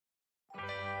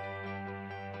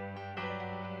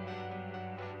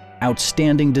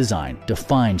Outstanding design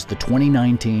defines the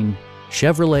 2019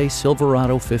 Chevrolet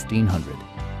Silverado 1500.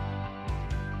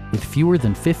 With fewer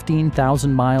than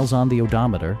 15,000 miles on the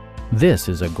odometer, this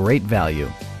is a great value.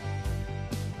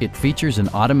 It features an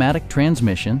automatic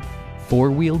transmission,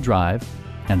 four-wheel drive,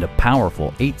 and a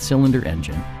powerful 8-cylinder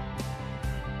engine.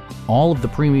 All of the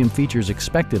premium features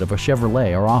expected of a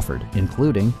Chevrolet are offered,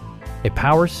 including a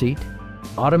power seat,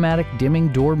 automatic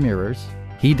dimming door mirrors,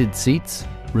 heated seats,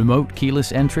 remote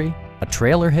keyless entry, a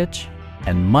trailer hitch,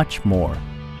 and much more.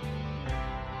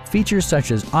 Features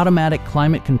such as automatic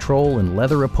climate control and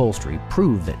leather upholstery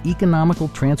prove that economical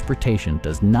transportation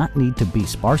does not need to be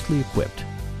sparsely equipped.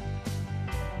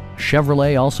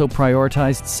 Chevrolet also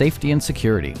prioritized safety and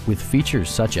security with features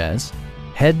such as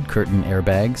head curtain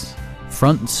airbags,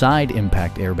 front and side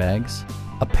impact airbags,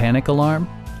 a panic alarm,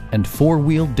 and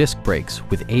four-wheel disc brakes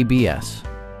with ABS.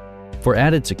 For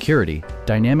added security,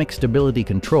 dynamic stability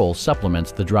control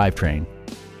supplements the drivetrain.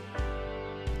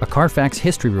 A Carfax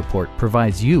history report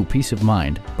provides you peace of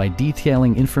mind by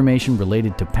detailing information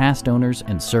related to past owners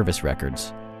and service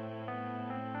records.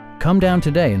 Come down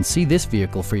today and see this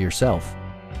vehicle for yourself.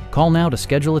 Call now to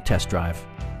schedule a test drive.